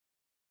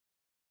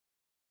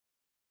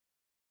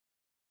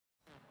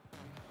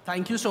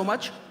Thank you so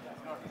much.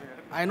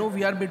 I know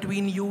we are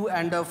between you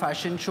and a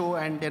fashion show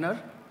and dinner,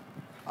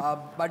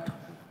 but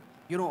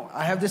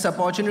I have this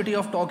opportunity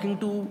of talking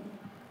to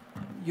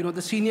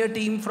the senior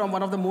team from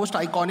one of the most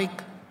iconic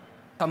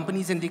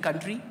companies in the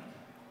country.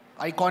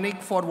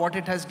 Iconic for what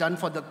it has done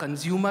for the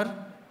consumer,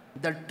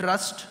 the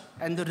trust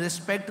and the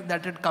respect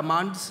that it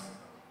commands,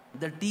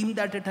 the team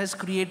that it has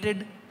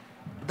created,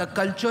 the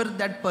culture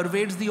that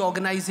pervades the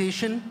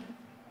organization.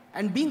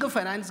 And being a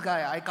finance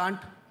guy, I can't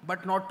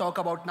but not talk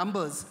about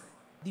numbers,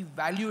 the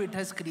value it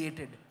has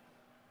created.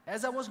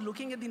 As I was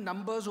looking at the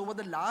numbers over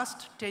the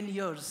last 10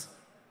 years,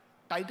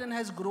 Titan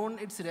has grown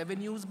its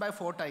revenues by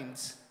 4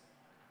 times.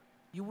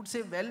 You would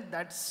say, well,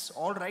 that's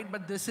all right,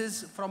 but this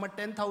is from a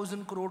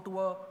 10,000 crore to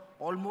a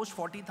almost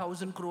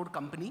 40,000 crore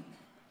company.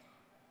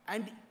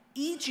 And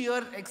each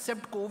year,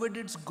 except COVID,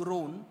 it's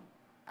grown,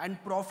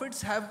 and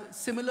profits have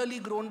similarly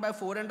grown by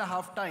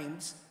 4.5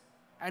 times.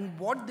 And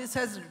what this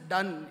has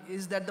done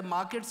is that the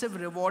markets have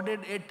rewarded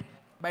it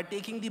by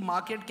taking the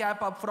market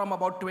cap up from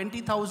about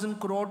 20,000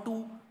 crore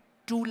to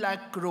 2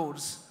 lakh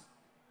crores.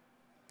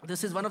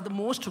 This is one of the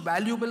most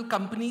valuable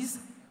companies,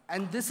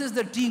 and this is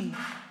the team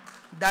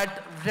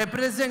that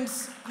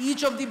represents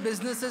each of the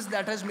businesses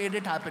that has made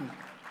it happen.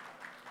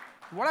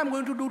 What I'm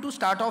going to do to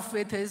start off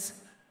with is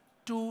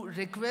to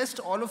request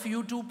all of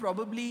you to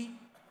probably,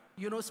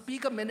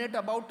 speak a minute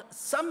about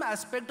some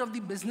aspect of the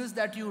business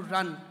that you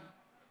run,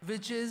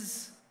 which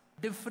is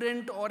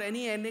different, or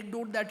any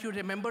anecdote that you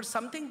remember,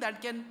 something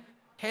that can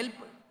help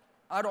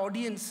our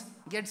audience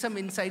get some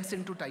insights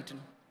into Titan.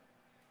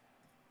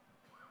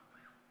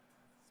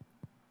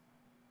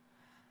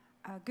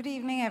 Good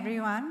evening,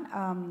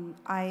 everyone.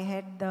 I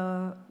head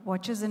the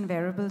Watches and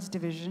Wearables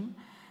division,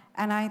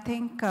 and I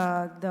think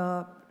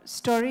the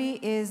story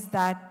is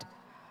that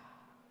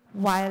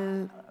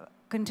while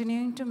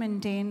continuing to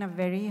maintain a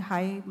very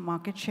high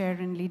market share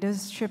and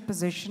leadership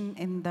position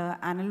in the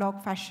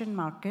analog fashion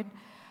market,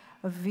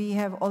 we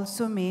have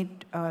also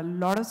made a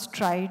lot of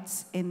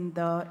strides in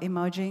the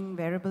emerging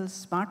wearable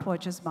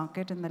smartwatches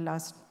market in the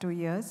last 2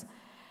 years.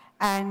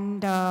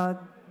 And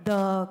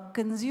the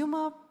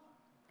consumer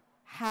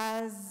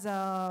has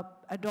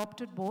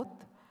adopted both.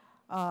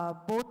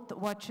 Both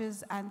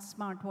watches and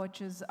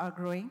smartwatches are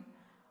growing,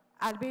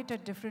 albeit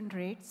at different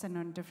rates and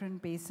on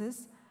different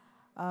bases.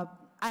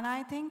 And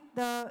I think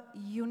the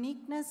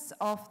uniqueness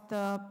of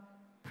the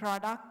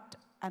product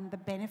and the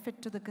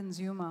benefit to the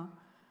consumer,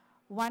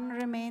 one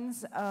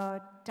remains a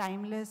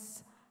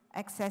timeless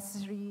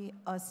accessory,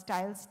 a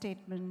style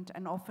statement,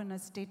 and often a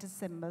status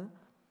symbol.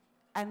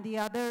 And the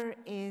other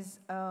is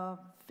a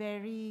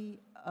very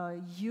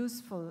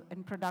useful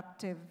and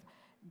productive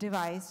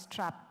device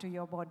strapped to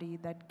your body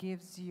that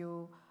gives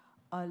you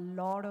a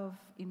lot of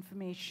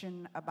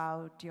information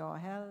about your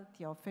health,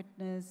 your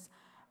fitness,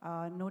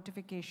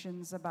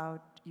 notifications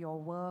about your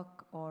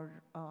work or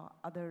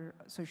other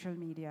social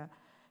media.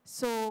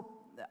 So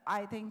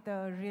I think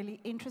the really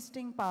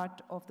interesting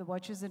part of the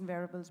watches and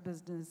wearables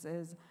business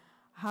is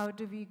how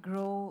do we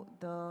grow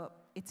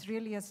it's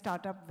really a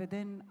startup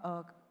within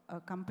a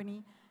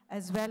company,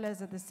 as well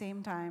as at the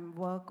same time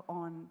work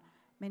on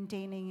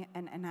maintaining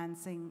and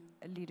enhancing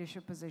a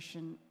leadership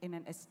position in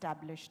an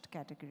established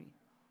category.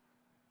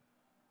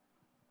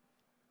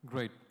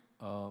 Great.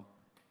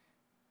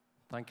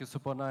 Thank you,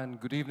 Suparna, and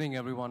good evening,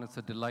 everyone. It's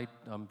a delight.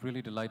 I'm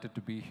really delighted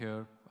to be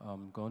here.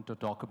 I'm going to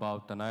talk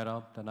about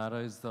Taneira.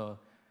 Taneira is the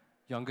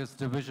youngest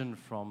division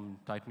from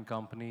Titan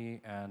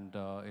Company, and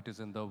it is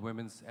in the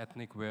women's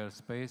ethnic wear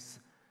space.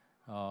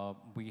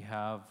 We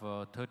have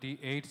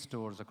 38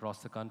 stores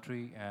across the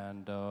country,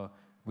 and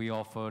we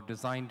offer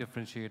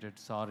design-differentiated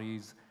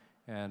saris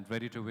and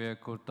ready-to-wear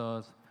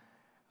kurtas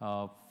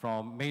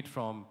made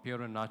from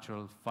pure and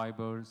natural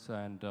fibers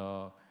and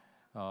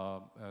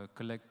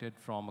collected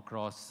from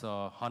across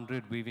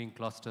 100 weaving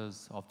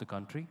clusters of the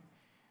country.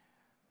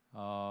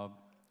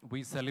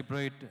 We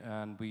celebrate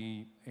and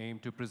we aim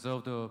to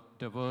preserve the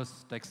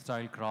diverse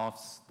textile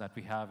crafts that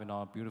we have in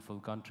our beautiful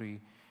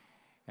country,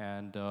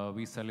 and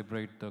we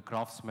celebrate the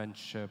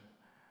craftsmanship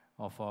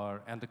of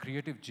and the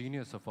creative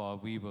genius of our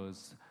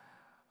weavers.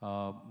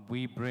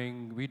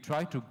 We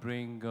try to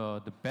bring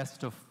the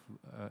best of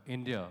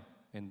India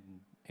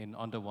in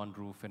under one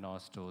roof in our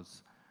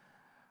stores.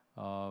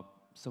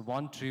 So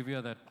one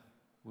trivia that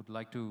would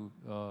like to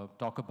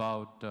talk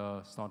about,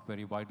 it's not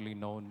very widely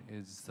known,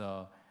 is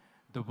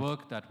the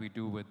work that we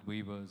do with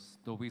weavers.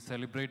 Though we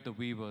celebrate the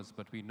weavers,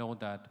 but we know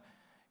that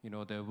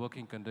their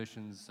working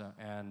conditions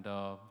and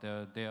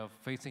they are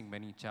facing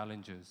many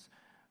challenges.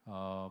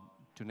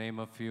 To name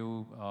a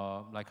few,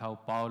 like how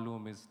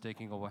powerloom is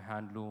taking over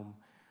handloom,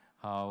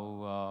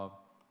 how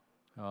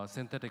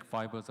synthetic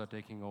fibers are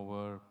taking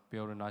over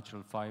pure and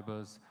natural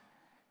fibers,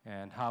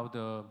 and how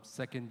the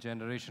second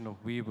generation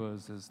of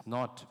weavers is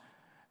not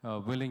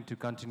willing to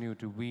continue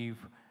to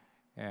weave,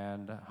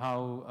 and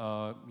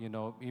how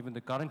even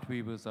the current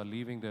weavers are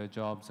leaving their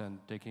jobs and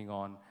taking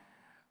on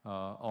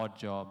odd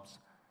jobs.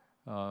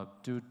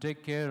 To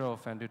take care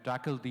of and to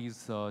tackle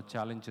these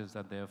challenges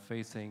that they're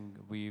facing,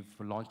 we've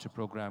launched a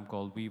program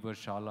called Weaver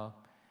Shala,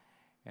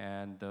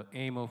 And the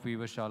aim of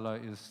Vivashala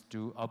is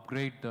to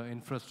upgrade the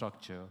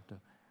infrastructure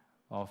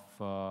of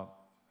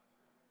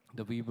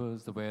the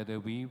weavers, the way they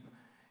weave,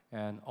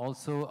 and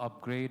also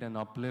upgrade and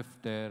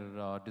uplift their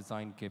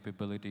design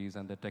capabilities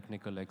and their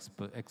technical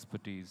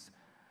expertise.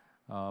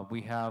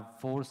 We have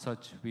 4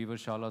 such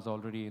Vivashalas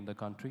already in the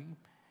country,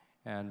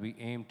 and we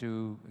aim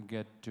to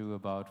get to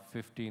about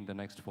 50 in the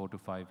next 4 to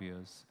 5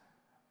 years.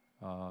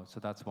 So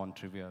that's one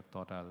trivia I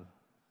thought I'll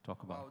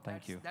talk about. Wow,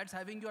 Thank you. That's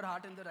having your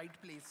heart in the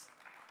right place.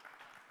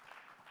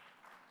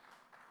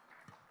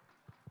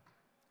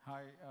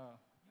 Hi,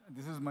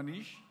 this is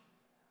Manish.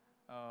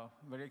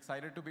 Very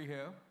excited to be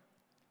here.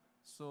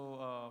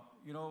 So,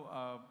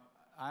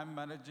 I'm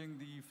managing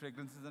the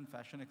fragrances and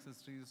fashion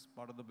accessories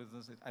part of the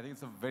business. I think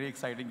it's a very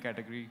exciting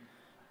category,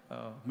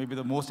 maybe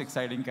the most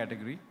exciting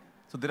category.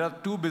 So there are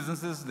 2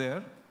 businesses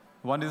there.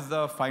 One is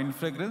the fine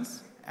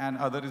fragrance, and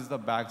other is the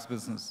bags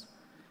business.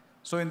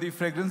 So in the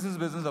fragrances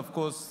business, of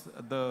course,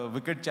 the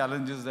wicked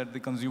challenge is that the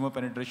consumer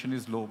penetration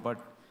is low, but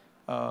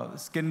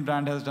Skin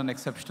brand has done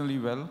exceptionally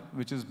well,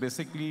 which is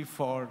basically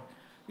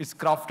it's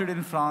crafted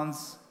in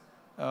France,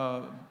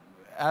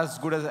 as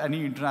good as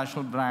any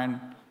international brand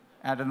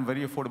at a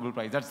very affordable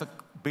price. That's the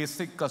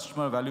basic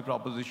customer value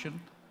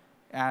proposition.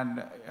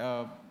 And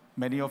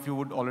many of you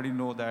would already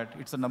know that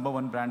it's the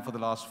 #1 brand for the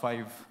last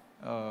 5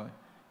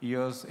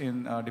 years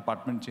in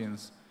department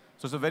chains.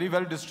 So it's a very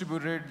well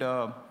distributed,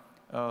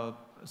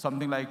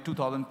 something like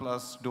 2,000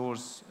 plus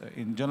doors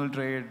in general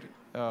trade,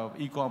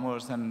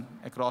 e-commerce, and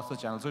across the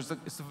channel. So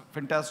it's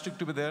fantastic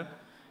to be there.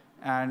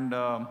 And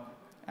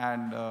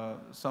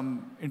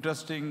some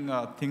interesting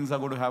things are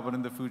going to happen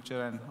in the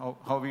future, and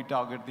how we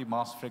target the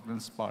mass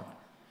fragrance part.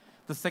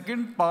 The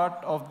second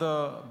part of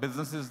the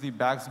business is the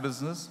bags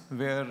business,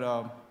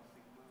 where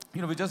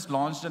we just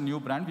launched a new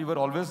brand. We were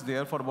always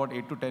there for about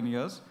 8 to 10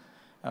 years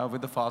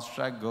with the Fast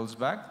Track Girls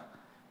Bag.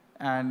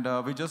 And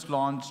we just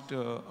launched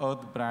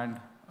Earth brand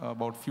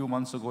about a few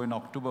months ago in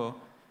October.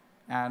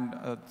 And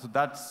so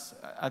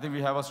I think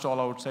we have a stall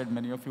outside.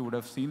 Many of you would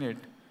have seen it.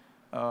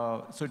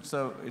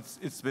 So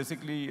it's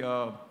basically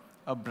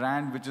a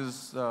brand which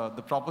is,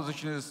 the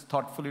proposition is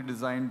thoughtfully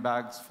designed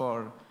bags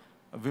for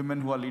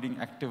women who are leading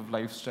active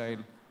lifestyle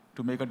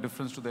to make a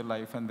difference to their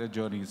life and their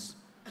journeys.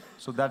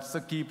 So that's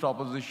the key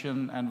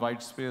proposition and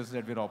white space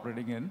that we're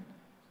operating in.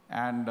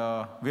 And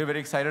we're very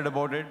excited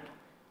about it.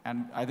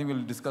 And I think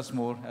we'll discuss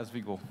more as we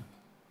go.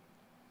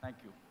 Thank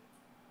you.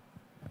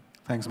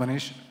 Thanks,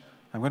 Manish.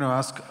 I'm going to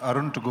ask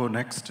Arun to go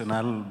next, and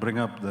I'll bring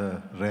up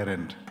the rear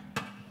end.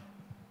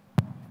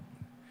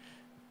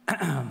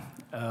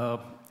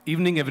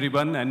 Evening,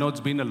 everyone. I know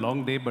it's been a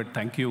long day, but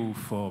thank you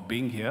for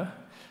being here.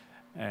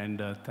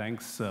 And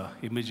thanks,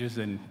 Images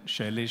and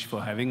Shailesh,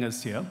 for having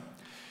us here.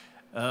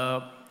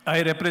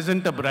 I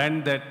represent a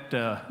brand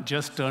that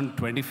just turned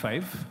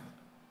 25,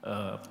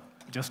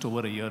 just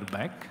over a year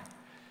back.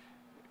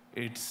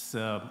 It's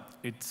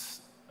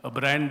a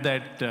brand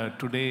that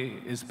today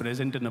is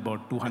present in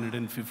about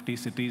 250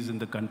 cities in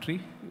the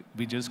country.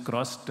 We just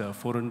crossed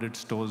 400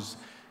 stores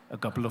a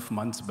couple of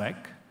months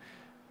back.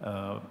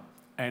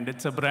 And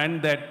it's a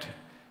brand that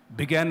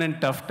began in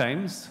tough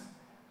times.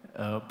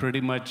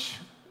 Pretty much,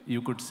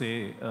 you could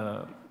say,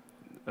 a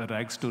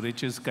rags to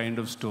riches kind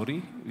of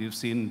story. We've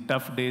seen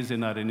tough days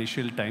in our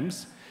initial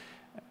times.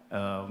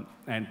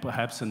 And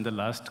perhaps in the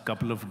last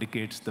couple of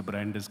decades, the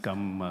brand has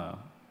come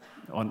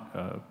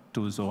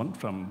to its own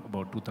from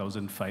about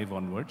 2005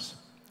 onwards.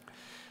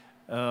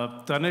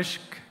 Tanishq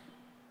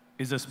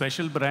is a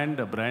special brand,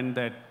 a brand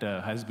that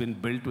has been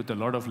built with a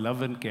lot of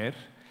love and care.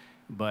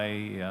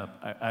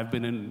 I've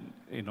been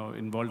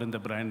involved in the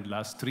brand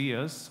last 3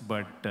 years,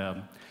 but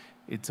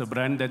it's a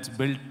brand that's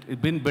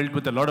been built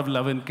with a lot of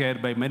love and care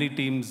by many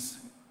teams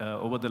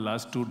over the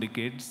last 2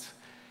 decades,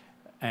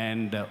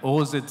 and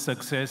owes its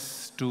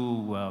success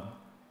to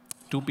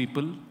 2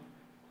 people,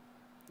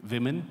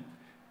 women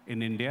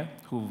in India,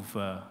 who've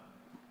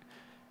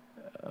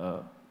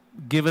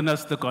given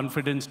us the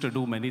confidence to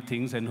do many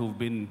things and who've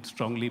been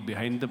strongly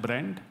behind the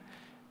brand,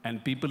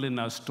 and people in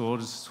our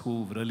stores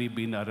who've really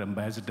been our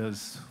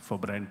ambassadors for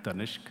brand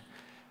Tanishq.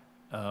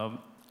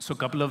 So a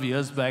couple of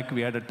years back,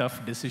 we had a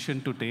tough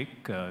decision to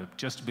take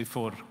just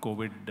before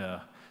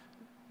COVID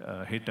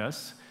hit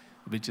us,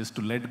 which is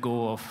to let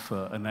go of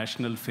a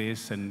national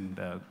face and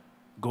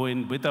go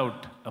in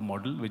without a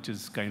model, which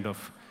is kind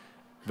of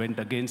went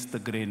against the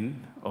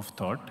grain of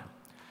thought.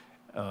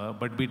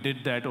 But we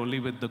did that only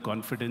with the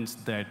confidence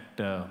that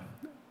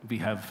we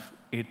have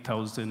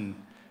 8,000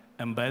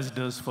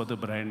 ambassadors for the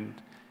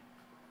brand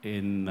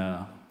in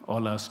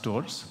all our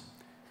stores,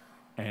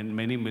 and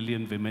many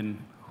million women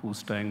who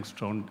stand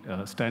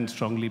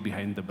strongly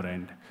behind the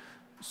brand.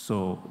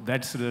 So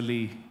that's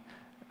really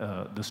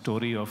the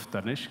story of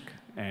Tanishq,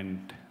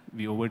 and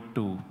we owe it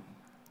to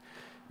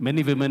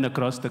many women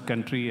across the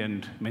country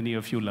and many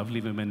of you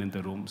lovely women in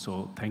the room.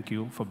 So thank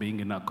you for being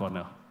in our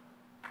corner.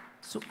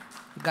 So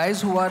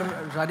guys who are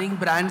running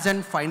brands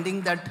and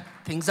finding that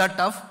things are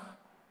tough,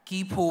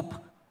 keep hope.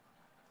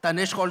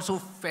 Tanishq also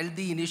felt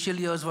the initial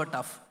years were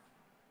tough.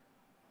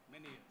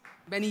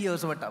 Many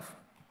years were tough.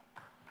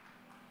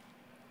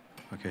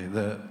 Okay,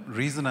 the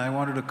reason I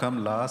wanted to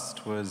come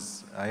last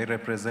was I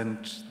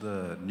represent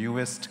the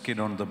newest kid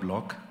on the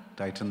block,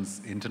 Titan's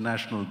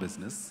international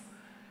business.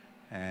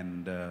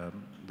 And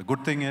the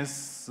good thing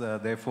is,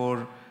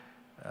 therefore,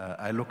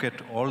 I look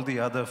at all the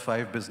other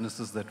 5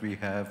 businesses that we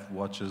have: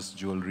 watches,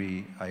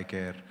 jewelry, eye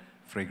care,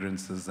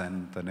 fragrances,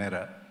 and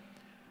Tanera.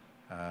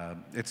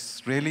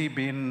 It's really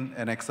been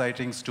an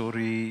exciting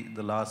story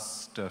the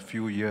last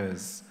few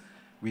years.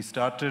 We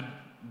started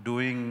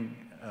doing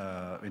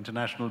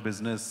international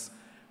business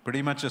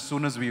pretty much as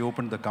soon as we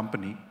opened the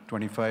company.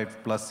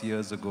 25 plus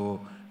years ago,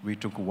 we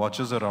took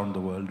watches around the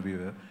world. We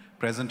were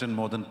present in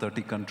more than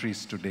 30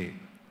 countries today.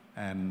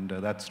 And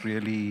that's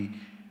really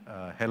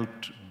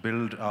helped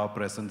build our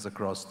presence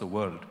across the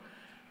world.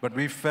 But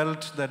we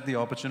felt that the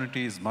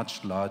opportunity is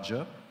much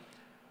larger.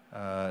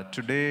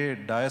 Today,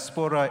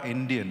 diaspora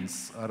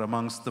Indians are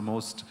amongst the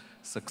most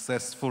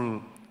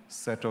successful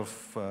set of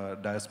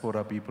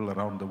diaspora people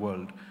around the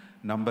world,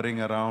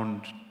 numbering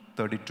around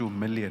 32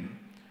 million.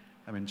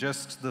 I mean,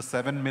 just the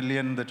 7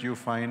 million that you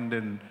find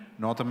in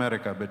North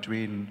America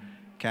between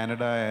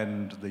Canada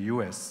and the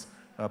US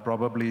are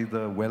probably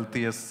the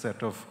wealthiest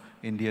set of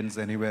Indians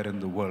anywhere in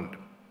the world.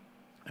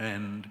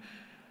 And,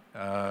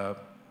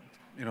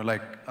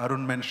 like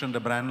Arun mentioned, a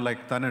brand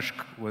like Tanishq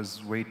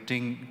was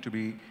waiting to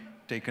be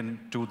taken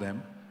to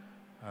them.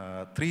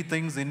 3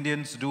 things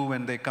Indians do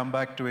when they come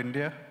back to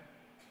India.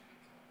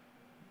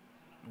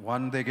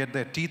 1, they get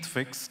their teeth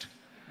fixed.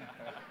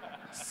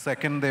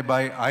 2nd, they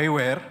buy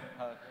eyewear.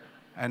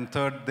 And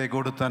 3rd, they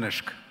go to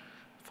Tanishq.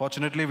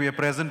 Fortunately, we are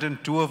present in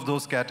 2 of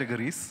those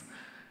categories.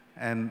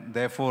 And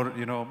therefore,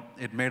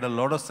 it made a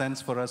lot of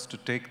sense for us to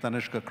take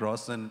Tanishq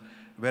across. And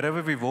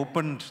wherever we've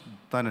opened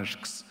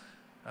Tanishqs,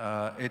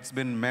 it's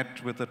been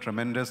met with a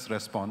tremendous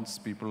response.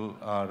 People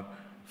are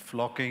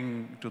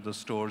flocking to the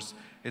stores.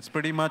 It's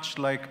pretty much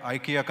like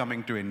IKEA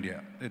coming to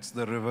India. It's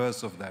the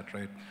reverse of that,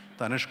 right?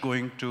 Tanishq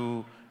going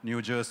to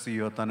New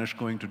Jersey or Tanishq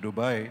going to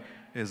Dubai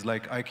is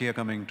like IKEA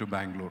coming to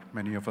Bangalore.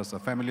 Many of us are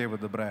familiar with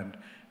the brand.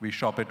 We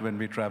shop it when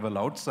we travel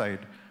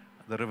outside.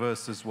 The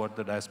reverse is what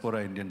the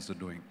diaspora Indians are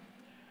doing.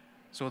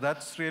 So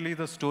that's really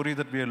the story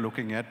that we are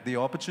looking at. The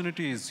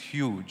opportunity is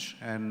huge,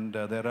 and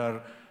there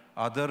are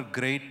other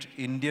great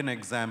Indian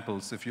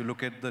examples. If you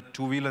look at the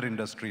two-wheeler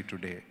industry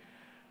today,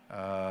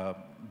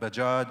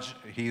 Bajaj,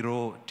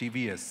 Hero,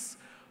 TVS,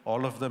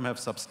 all of them have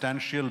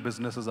substantial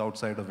businesses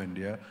outside of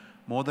India.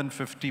 More than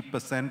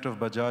 50% of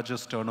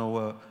Bajaj's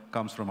turnover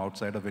comes from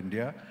outside of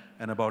India,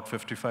 and about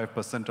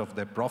 55% of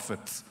their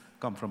profits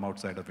come from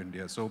outside of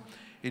India. So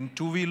in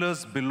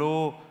two-wheelers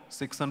below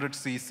 600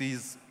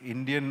 cc's,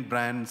 Indian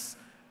brands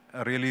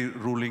are really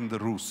ruling the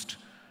roost.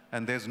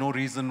 And there's no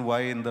reason why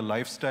in the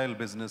lifestyle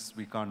business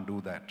we can't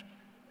do that.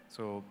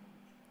 So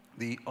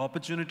the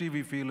opportunity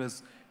we feel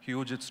is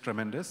huge, it's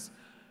tremendous.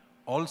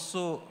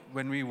 Also,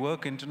 when we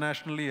work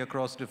internationally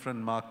across different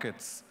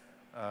markets,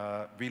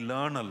 we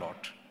learn a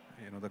lot.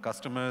 The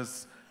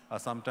customers are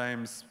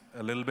sometimes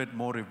a little bit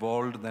more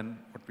evolved than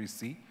what we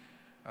see.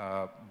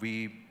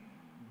 We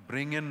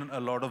bring in a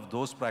lot of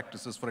those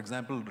practices, for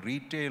example,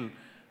 retail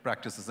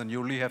practices, and you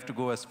only have to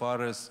go as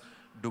far as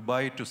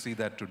Dubai to see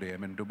that today. I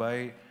mean,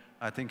 Dubai,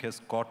 I think,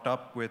 has caught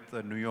up with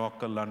New York,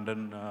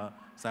 London,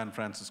 San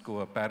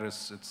Francisco,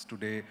 Paris. It's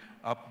today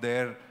up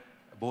there,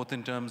 both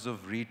in terms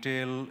of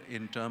retail,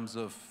 in terms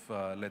of,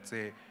 let's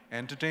say,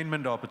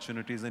 entertainment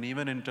opportunities, and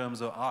even in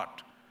terms of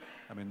art.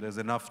 I mean, there's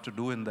enough to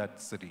do in that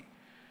city.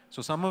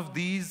 So some of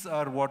these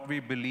are what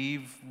we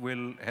believe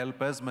will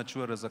help us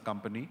mature as a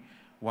company.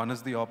 One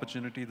is the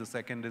opportunity. The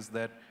second is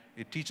that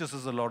it teaches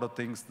us a lot of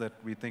things that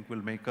we think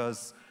will make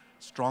us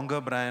stronger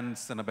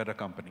brands and a better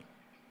company.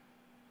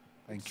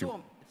 Thank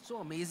you. It's so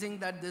amazing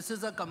that this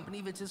is a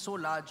company which is so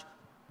large,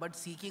 but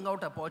seeking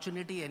out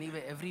opportunity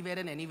anywhere, everywhere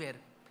and anywhere.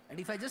 And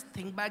if I just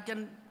think back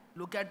and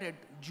look at it,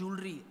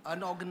 jewelry,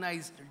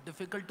 unorganized,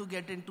 difficult to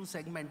get into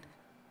segment,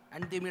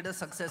 and they made a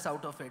success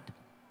out of it.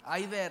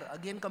 Eyewear,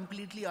 again,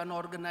 completely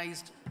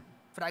unorganized,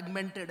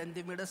 fragmented, and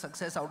they made a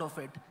success out of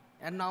it.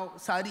 And now,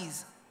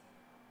 saris.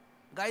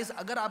 Guys,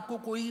 अगर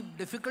आपको कोई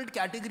difficult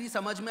category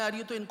समझ में आ रही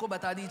है तो इनको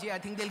बता दीजिए. I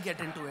think they'll get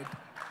into it.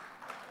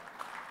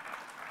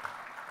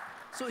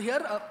 So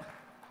here,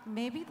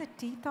 maybe the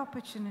teeth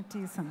opportunity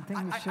is something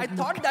I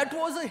thought that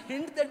was a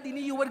hint that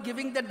Dini you were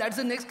giving that that's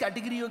the next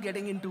category you're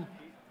getting into.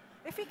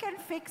 If we can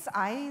fix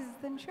eyes,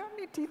 then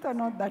surely teeth are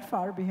not that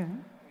far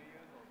behind.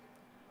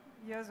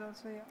 Ears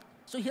also, yeah.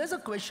 So here's a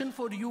question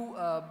for you,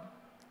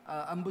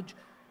 Ambuj.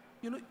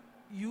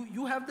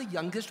 You have the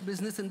youngest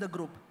business in the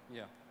group.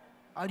 Yeah.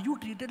 Are you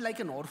treated like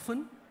an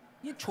orphan?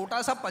 ये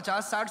छोटा सा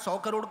 50, 60,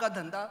 100 करोड़ का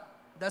धंधा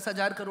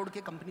 10,000 करोड़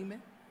के company में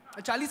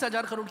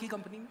 40,000 करोड़ की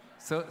company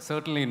में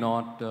Certainly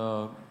not.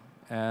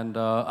 And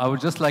I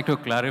would just like to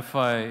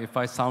clarify, if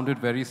I sounded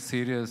very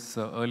serious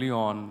early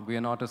on, we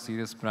are not a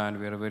serious brand.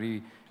 We are a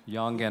very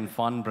young and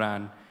fun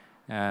brand.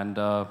 And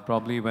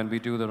probably when we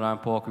do the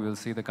ramp walk, we will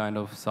see the kind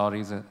of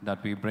saris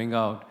that we bring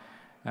out.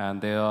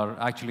 And they are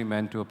actually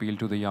meant to appeal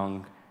to the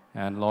young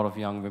and a lot of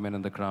young women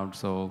in the crowd.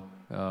 So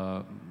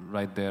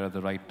right there at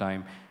the right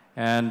time.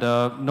 And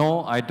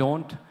no, I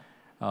don't.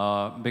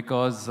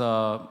 because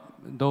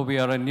though we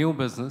are a new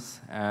business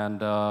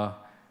and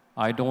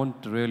I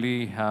don't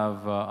really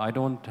have, I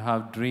don't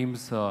have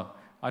dreams,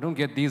 I don't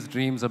get these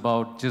dreams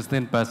about jis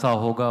din paisa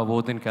hoga,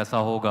 wo din kaisa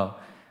hoga.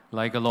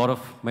 Like a lot of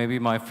maybe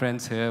my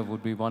friends here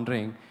would be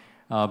wondering,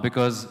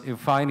 because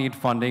if I need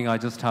funding, I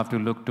just have to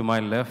look to my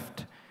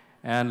left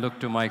and look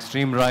to my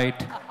extreme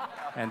right,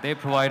 and they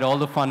provide all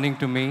the funding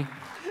to me.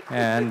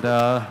 And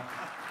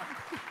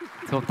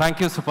so thank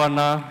you,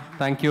 Suparna.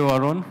 Thank you,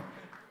 Arun.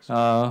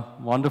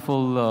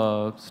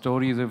 Wonderful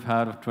stories we've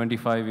had of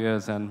 25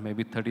 years and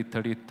maybe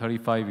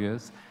 35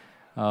 years.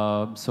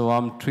 So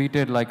I'm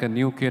treated like a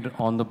new kid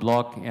on the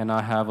block, and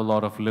I have a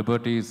lot of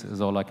liberties,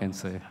 is all I can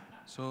say.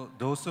 So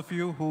those of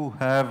you who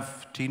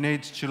have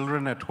teenage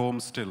children at home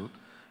still,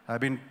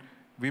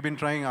 we've been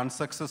trying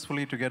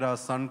unsuccessfully to get our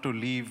son to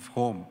leave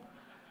home.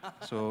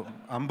 So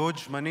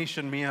Ambuj, Manish,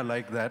 and me are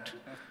like that.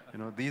 You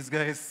know, these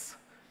guys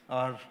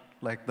are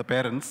like the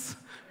parents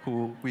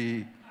who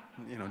we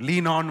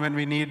lean on when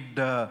we need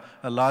a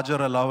larger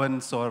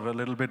allowance or a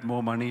little bit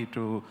more money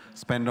to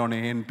spend on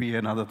A&P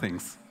and other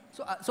things.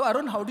 So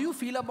Arun, how do you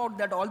feel about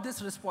that, all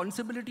this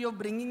responsibility of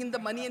bringing in the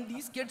money and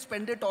these kids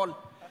spend it all?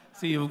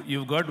 See,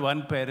 you've got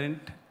one parent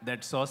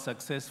that saw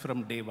success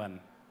from day one.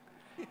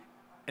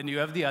 And you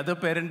have the other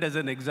parent as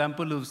an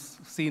example who's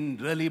seen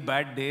really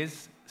bad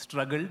days,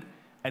 struggled,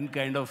 and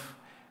kind of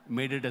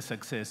made it a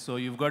success. So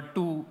you've got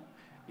two,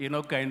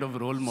 kind of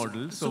role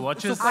models. So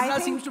watches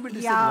seems to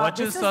be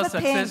watches saw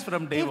success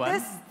from day one.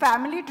 If this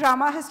family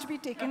drama has to be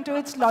taken to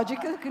its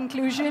logical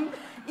conclusion,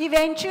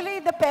 eventually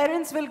the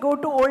parents will go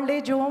to old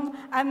age home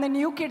and the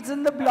new kids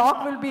in the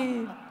block will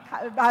be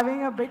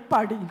having a big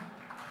party.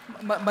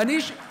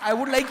 Manish, I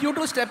would like you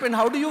to step in.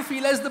 How do you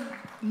feel as the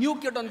new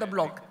kid on the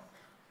block?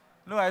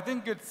 No, I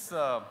think it's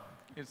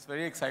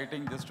very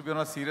exciting. Just to be on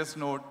a serious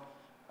note,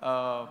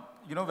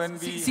 when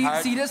we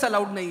serious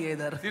allowed nahi hai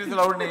idhar. Serious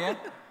allowed nahi hai.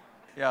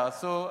 Yeah,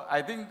 so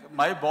I think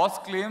my boss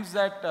claims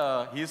that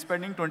he is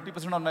spending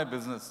 20% on my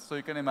business. So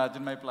you can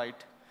imagine my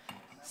plight.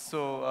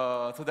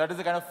 So that is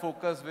the kind of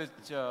focus which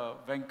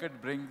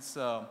Venkat brings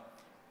to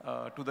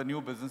the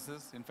new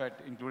businesses. In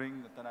fact,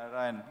 including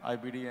Tanara and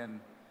IBD and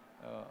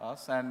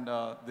us. And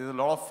there's a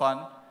lot of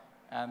fun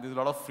and there's a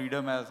lot of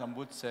freedom, as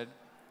Ambuj said.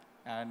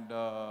 And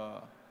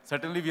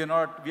certainly we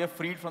are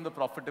freed from the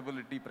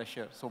profitability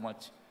pressure so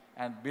much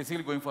and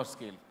basically going for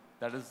scale.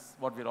 That is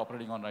what we're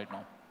operating on right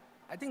now.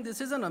 I think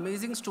this is an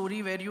amazing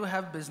story where you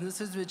have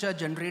businesses which are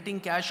generating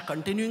cash,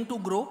 continuing to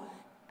grow,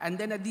 and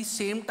then at the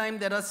same time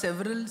there are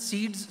several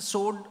seeds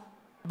sowed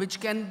which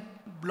can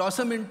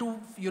blossom into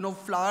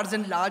flowers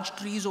and large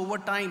trees over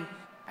time,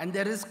 and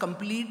there is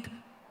complete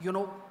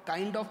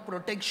kind of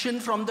protection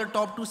from the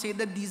top to say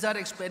that these are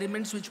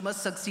experiments which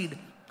must succeed.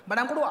 But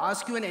I'm going to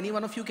ask you, and any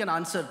one of you can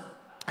answer.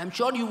 I'm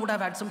sure you would have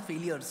had some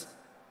failures.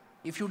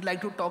 If you'd like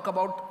to talk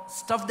about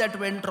stuff that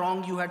went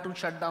wrong, you had to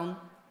shut down.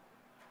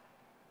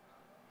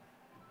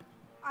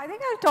 I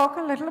think I'll talk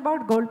a little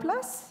about Gold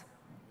Plus.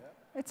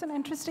 Yeah. It's an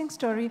interesting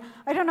story.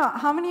 I don't know,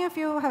 how many of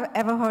you have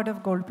ever heard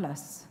of Gold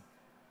Plus?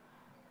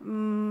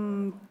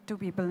 Two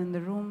people in the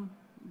room,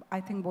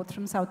 I think both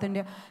from South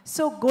India.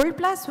 So Gold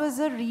Plus was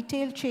a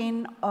retail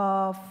chain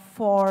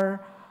for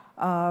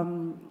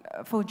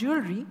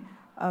jewelry,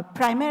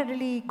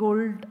 primarily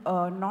gold,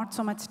 not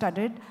so much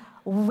studded,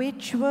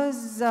 which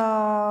was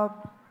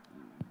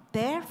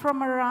there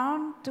from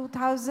around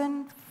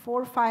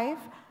 2004-05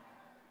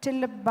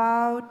 till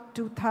about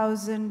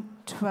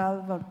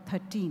 2012 or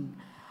 13.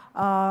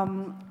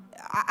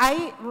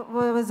 I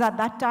was at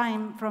that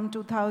time from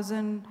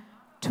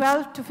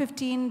 2012 to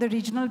 15 the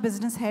regional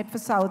business head for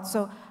South.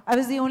 So I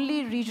was the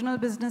only regional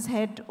business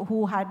head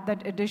who had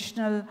that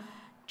additional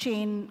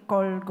chain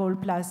called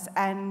Gold Plus.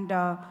 And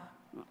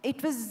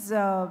it was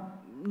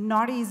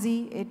not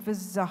easy. It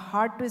was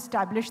hard to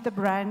establish the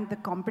brand, the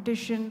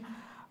competition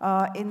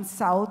in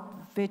South,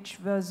 which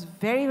was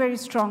very, very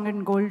strong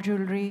in gold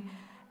jewelry.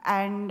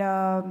 And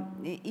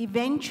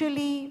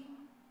eventually,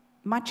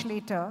 much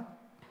later,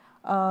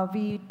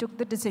 we took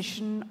the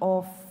decision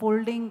of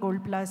folding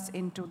Gold Plus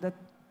into the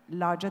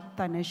larger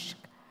Tanishq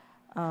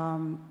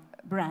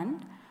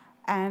brand.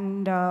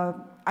 And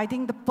I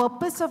think the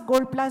purpose of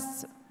Gold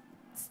Plus,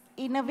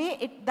 in a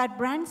way, that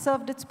brand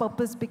served its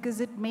purpose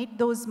because it made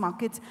those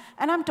markets.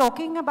 And I'm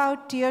talking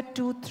about tier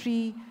 2,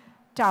 3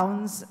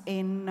 towns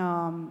in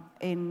Tamil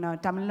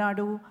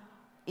Nadu,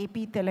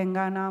 AP,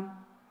 Telangana,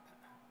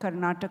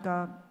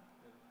 Karnataka,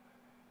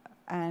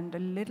 and a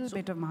little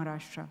bit of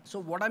Maharashtra. So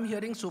what I'm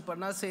hearing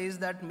Suparna say is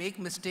that make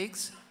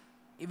mistakes.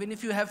 Even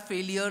if you have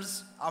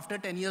failures, after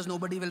 10 years,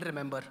 nobody will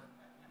remember.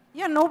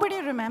 Yeah,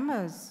 nobody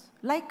remembers.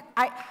 Like,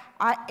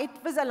 it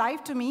was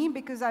alive to me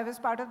because I was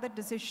part of that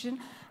decision.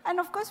 And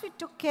of course, we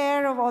took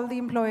care of all the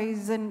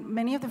employees, and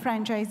many of the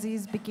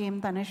franchisees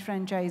became Tanishq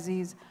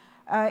franchisees.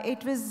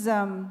 It was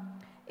an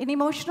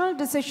emotional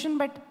decision,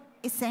 but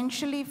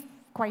essentially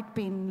quite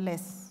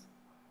painless.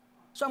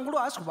 So I'm going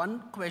to ask one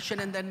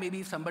question, and then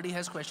maybe if somebody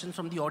has questions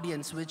from the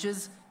audience, which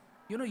is,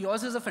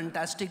 yours is a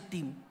fantastic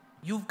team.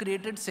 You've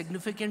created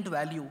significant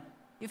value.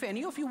 if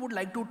any of you would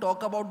like to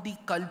talk about the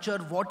culture,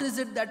 what is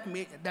it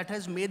that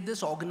has made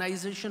this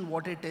organization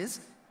what it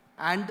is,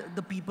 and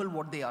the people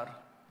what they are?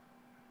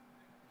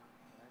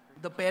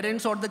 The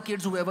parents or the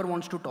kids, whoever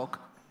wants to talk.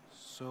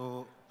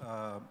 So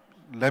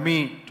let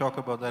me talk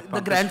about that.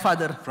 The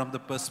grandfather. From the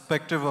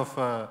perspective of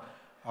an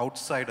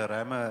outsider,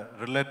 I'm a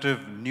relative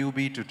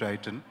newbie to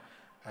Titan.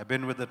 I've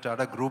been with the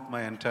Tata Group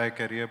my entire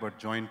career, but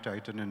joined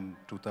Titan in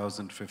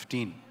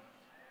 2015.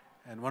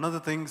 And one of the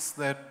things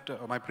that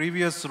my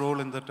previous role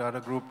in the Tata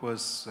Group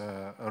was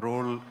a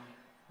role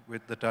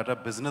with the Tata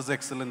Business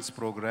Excellence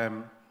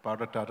Program,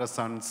 part of Tata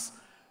Sons,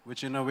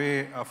 which in a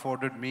way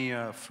afforded me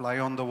a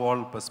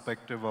fly-on-the-wall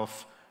perspective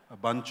of a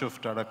bunch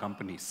of Tata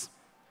companies.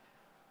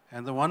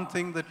 And the one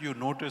thing that you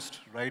noticed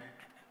right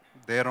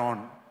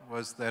thereon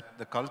was that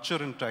the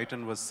culture in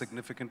Titan was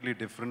significantly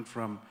different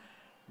from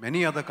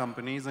many other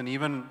companies and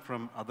even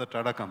from other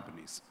Tata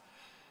companies.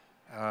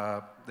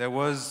 There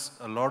was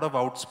a lot of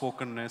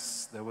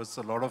outspokenness, there was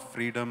a lot of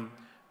freedom,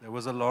 there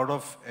was a lot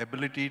of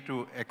ability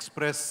to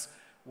express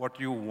what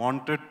you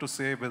wanted to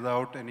say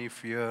without any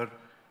fear.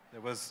 There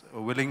was a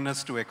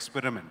willingness to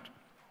experiment.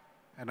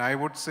 And I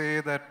would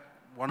say that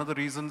one of the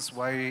reasons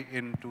why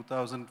in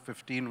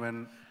 2015,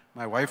 when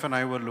my wife and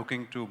I were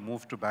looking to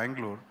move to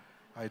Bangalore,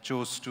 I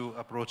chose to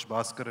approach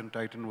Bhaskar and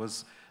Titan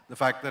was the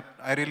fact that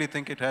I really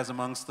think it has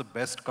amongst the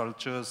best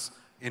cultures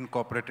in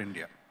corporate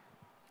India.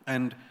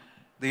 And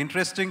the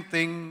interesting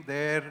thing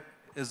there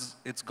is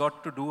it's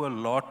got to do a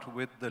lot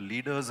with the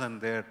leaders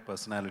and their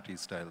personality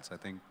styles. I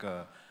think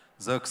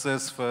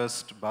Xerxes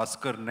first,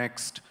 Bhaskar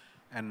next,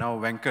 and now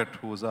Venkat,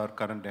 who is our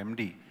current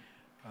MD.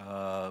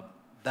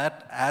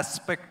 That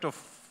aspect of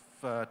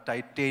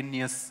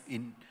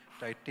titanism,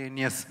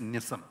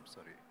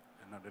 sorry,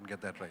 I didn't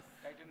get that right.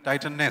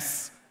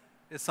 Titanness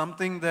is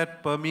something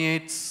that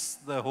permeates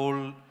the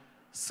whole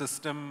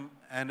system,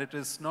 and it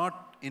is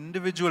not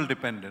individual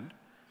dependent.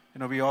 You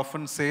know, we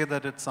often say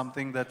that it's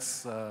something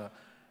that's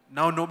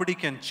now nobody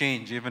can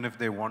change even if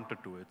they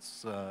wanted to.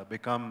 It's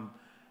become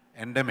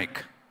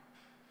endemic.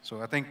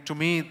 So I think to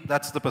me,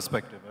 that's the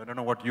perspective. I don't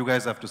know what you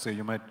guys have to say.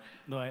 You might.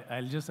 No,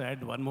 I'll just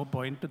add one more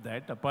point to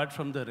that. Apart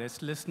from the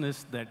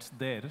restlessness that's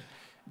there,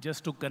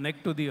 just to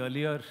connect to the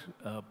earlier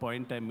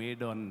point I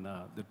made on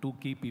the two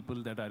key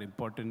people that are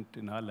important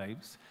in our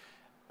lives,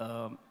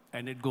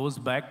 and it goes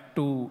back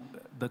to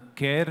the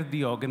care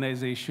the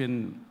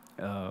organization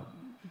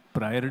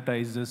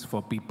prioritizes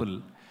for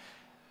people.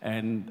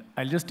 And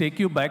I'll just take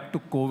you back to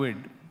COVID.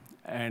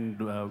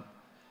 And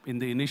in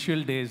the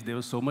initial days, there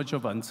was so much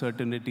of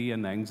uncertainty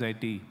and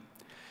anxiety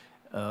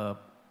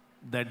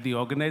that the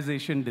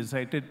organization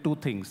decided two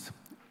things.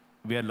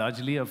 We are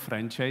largely a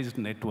franchised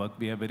network.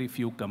 We have very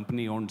few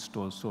company-owned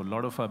stores. So a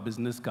lot of our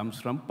business comes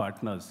from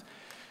partners.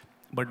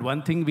 But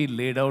one thing we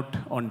laid out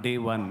on day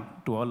one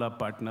to all our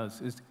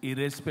partners is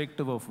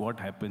irrespective of what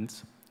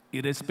happens,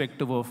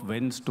 irrespective of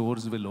when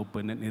stores will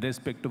open, and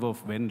irrespective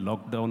of when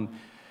lockdown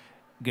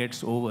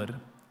gets over,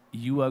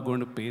 you are going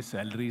to pay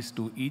salaries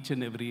to each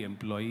and every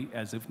employee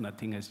as if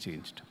nothing has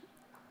changed.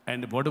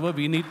 And whatever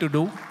we need to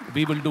do,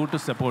 we will do to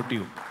support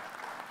you.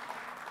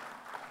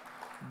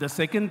 The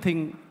second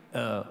thing,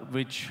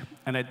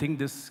 and I think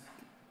this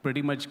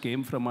pretty much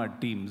came from our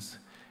teams,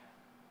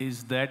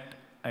 is that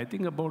I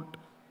think about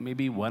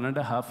maybe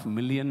 1.5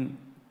 million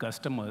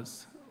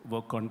customers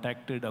were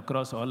contacted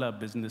across all our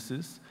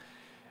businesses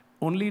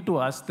only to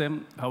ask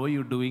them, how are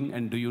you doing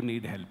and do you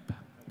need help?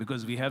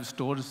 Because we have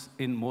stores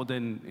in more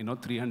than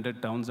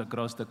 300 towns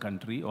across the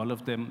country. All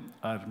of them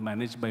are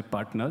managed by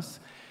partners.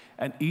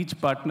 And each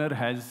partner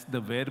has the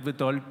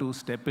wherewithal to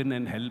step in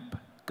and help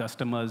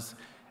customers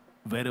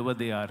wherever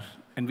they are.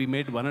 And we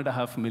made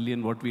 1.5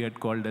 million what we had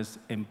called as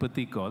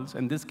empathy calls.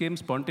 And this came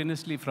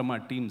spontaneously from our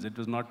teams. It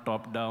was not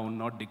top-down,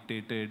 not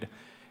dictated.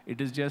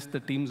 It is just the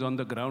teams on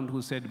the ground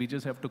who said, we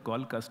just have to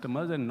call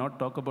customers and not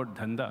talk about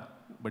dhanda,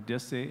 but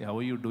just say, how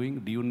are you doing?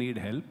 Do you need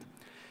help?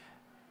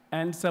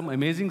 And some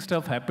amazing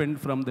stuff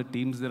happened from the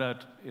teams. There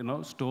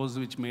are stores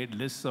which made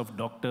lists of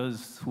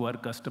doctors who are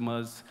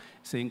customers,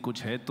 saying,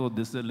 kuch hai to,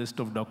 this is a list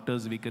of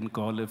doctors we can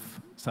call if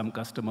some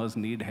customers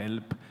need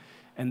help.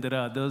 And there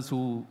are others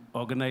who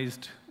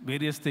organized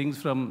various things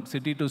from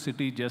city to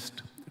city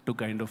just to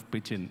kind of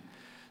pitch in.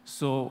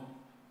 So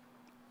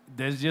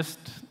there's just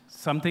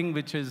something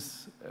which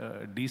is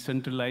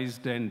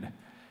decentralized and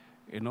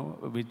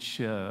which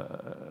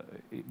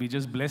we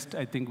just blessed,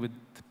 I think, with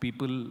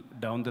people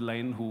down the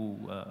line who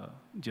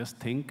just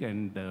think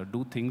and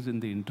do things in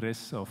the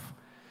interests of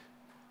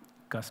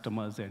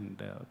customers.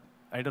 And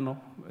I don't know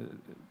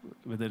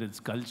whether it's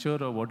culture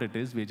or what it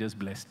is, we're just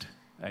blessed.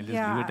 I'll just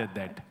leave it at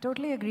that. I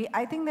totally agree.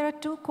 I think there are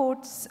two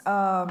quotes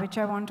which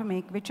I want to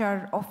make, which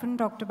are often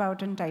talked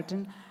about in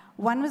Titan.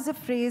 One was a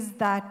phrase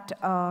that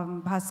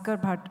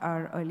Bhaskar Bhatt,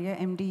 our earlier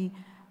MD,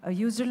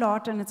 used a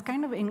lot, and it's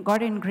kind of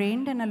got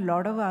ingrained in a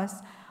lot of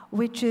us,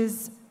 which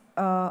is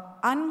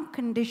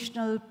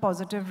unconditional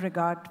positive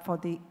regard for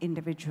the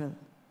individual.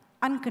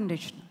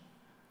 Unconditional.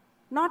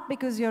 Not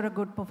because you're a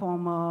good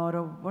performer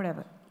or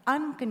whatever.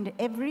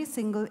 Every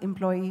single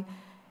employee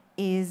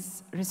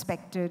is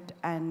respected,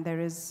 and there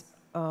is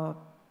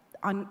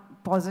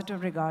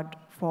positive regard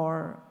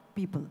for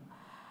people.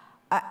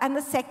 And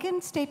the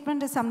second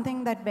statement is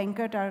something that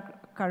Venkat, our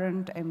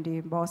current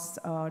MD boss,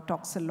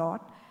 talks a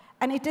lot.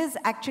 And it is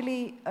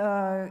actually,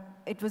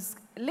 it was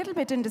a little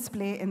bit in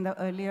display in the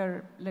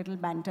earlier little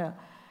banter,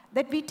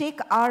 that we take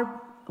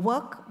our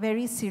work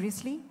very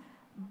seriously,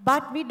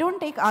 but we don't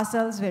take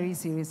ourselves very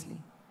seriously.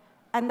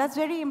 And that's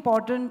very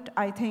important,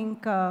 I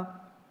think,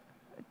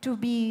 to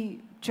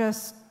be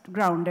just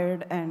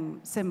grounded and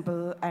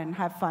simple and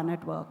have fun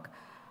at work.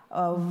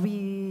 I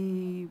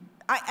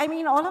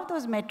mean, all of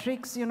those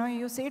metrics, you know,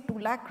 you say 2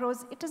 lakh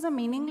crores, it is a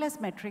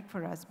meaningless metric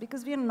for us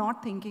because we are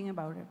not thinking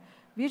about it.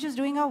 We are just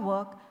doing our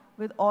work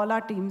with all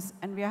our teams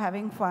and we are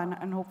having fun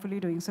and hopefully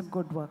doing some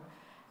good work.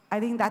 I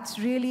think that's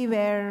really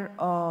where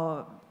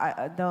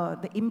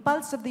the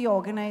impulse of the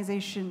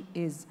organization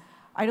is.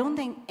 I don't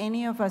think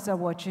any of us are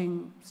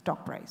watching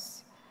stock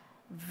price.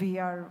 We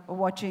are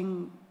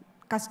watching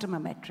customer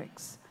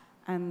metrics,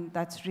 and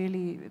that's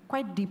really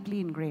quite deeply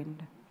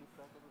ingrained.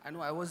 I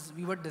know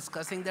we were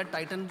discussing that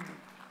Titan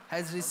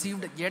has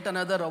received yet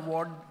another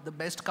award, the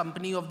Best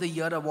Company of the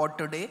Year award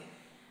today.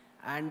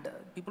 And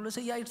people will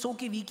say, yeah, it's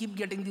okay, we keep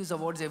getting these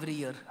awards every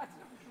year.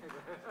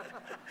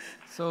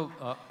 So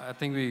I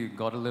think we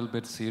got a little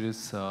bit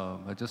serious,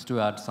 just to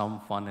add some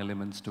fun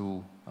elements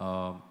to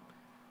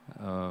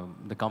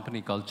the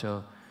company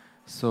culture.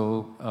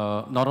 So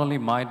not only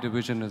my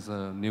division is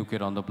a new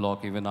kid on the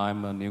block, even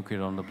I'm a new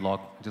kid on the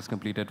block. Just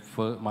completed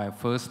my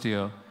first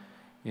year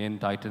in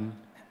Titan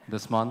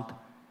this month.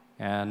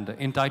 And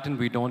in Titan,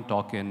 we don't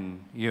talk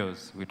in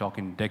years, we talk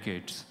in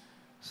decades.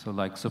 So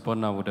like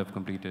Suparna would have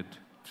completed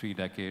 3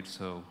 decades,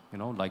 so, you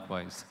know,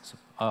 likewise. So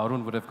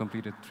Arun would have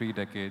completed 3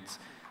 decades.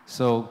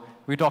 So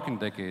we talk in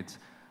decades.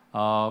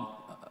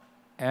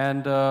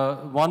 And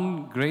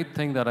one great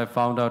thing that I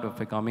found out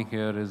of coming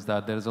here is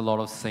that there is a lot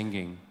of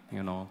singing,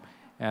 you know.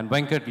 And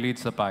Venkat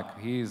leads the pack.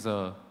 He's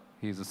a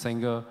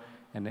singer,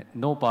 and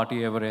no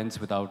party ever ends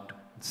without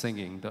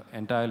singing. The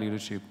entire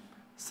leadership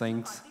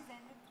sings.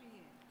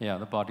 Yeah,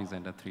 the parties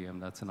end at 3 a.m.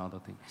 That's another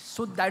thing.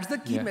 So that's the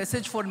key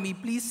message for me.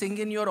 Please sing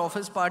in your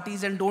office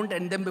parties and don't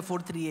end them before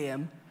 3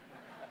 a.m.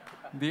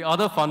 The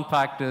other fun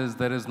fact is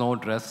there is no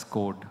dress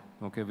code.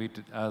 Okay,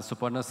 as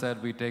Suparna said,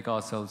 we take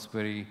ourselves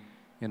very,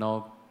 you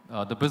know,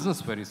 the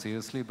business very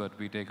seriously, but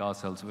we take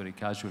ourselves very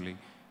casually.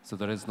 So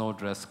there is no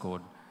dress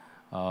code.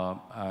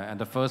 And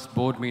the first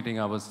board meeting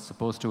I was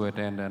supposed to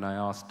attend, and I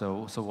asked,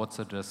 so what's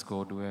the dress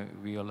code?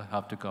 We all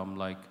have to come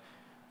like,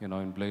 you know,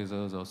 in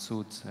blazers or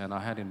suits. And I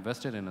had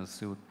invested in a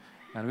suit.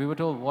 And we were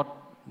told,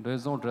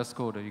 there's no dress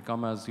code. You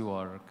come as you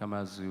are, come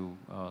as you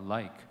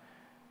like.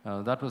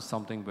 That was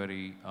something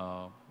very,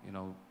 you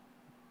know,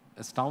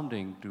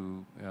 astounding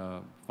to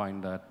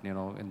find that, you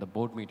know, in the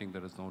board meeting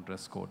there is no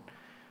dress code.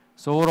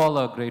 So overall,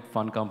 a great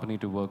fun company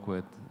to work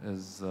with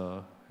is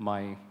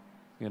my,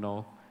 you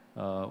know,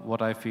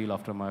 what I feel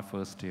after my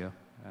first year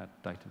at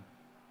Titan.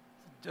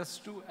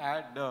 Just to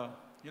add,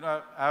 you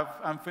know,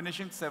 I'm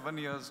finishing 7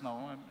 years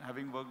now, and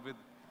having worked with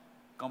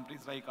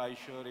companies like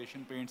iSure,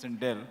 Asian Paints, and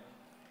Dell.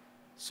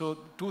 So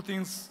 2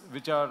 things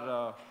which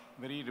are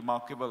very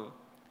remarkable,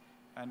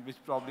 and which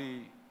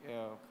probably,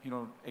 you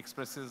know,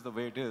 expresses the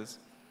way it is.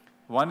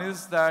 One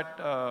is that,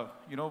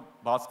 you know,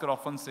 Bhaskar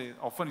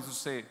often used to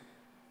say,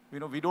 you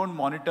know, we don't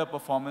monitor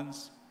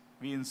performance,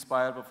 we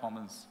inspire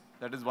performance.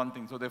 That is one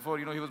thing. So therefore,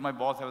 you know, he was my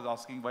boss. I was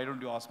asking, why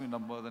don't you ask me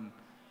numbers? And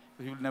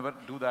so he will never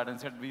do that, and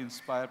said, we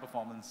inspire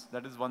performance.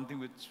 That is one thing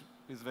which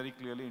is very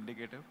clearly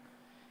indicative.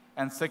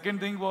 And second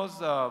thing was,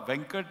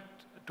 Venkat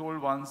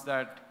told once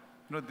that,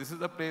 you know, this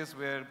is a place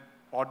where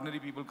ordinary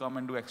people come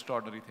and do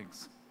extraordinary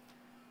things.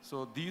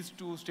 So these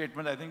 2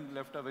 statements, I think,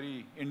 left a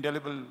very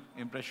indelible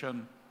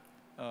impression,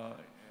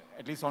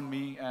 at least on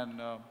me.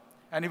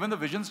 And even the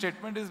vision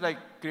statement is like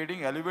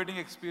creating elevating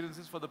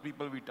experiences for the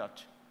people we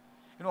touch.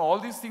 You know, all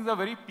these things are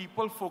very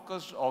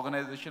people-focused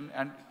organization,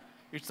 and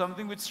it's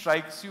something which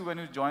strikes you when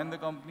you join the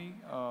company.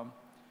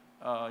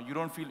 You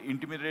don't feel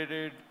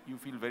intimidated, you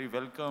feel very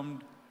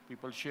welcomed,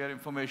 people share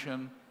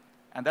information.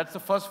 And that's the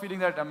first feeling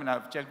that, I mean,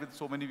 I've checked with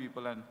so many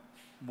people, and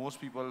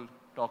most people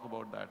talk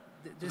about that.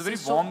 It's a very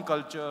warm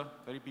culture,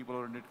 very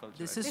people-oriented culture.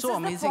 This is so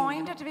amazing. This is the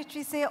point at which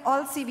we say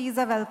all CVs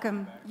are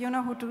welcome. You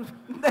know who to...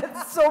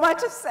 There's so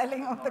much of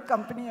selling of the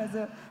company as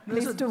a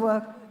place to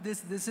work.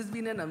 This has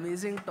been an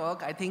amazing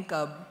talk. I think,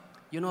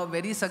 you know, a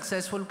very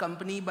successful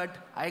company, but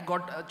I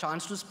got a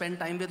chance to spend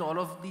time with all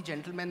of the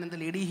gentlemen and the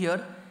lady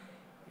here.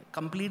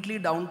 Completely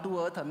down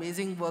to earth,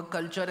 amazing work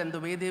culture, and the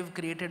way they've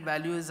created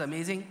value is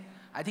amazing.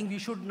 I think we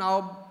should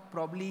now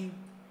probably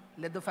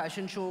let the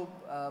fashion show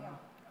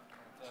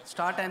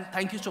start, and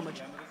thank you so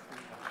much.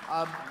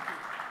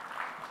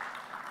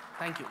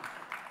 Thank you.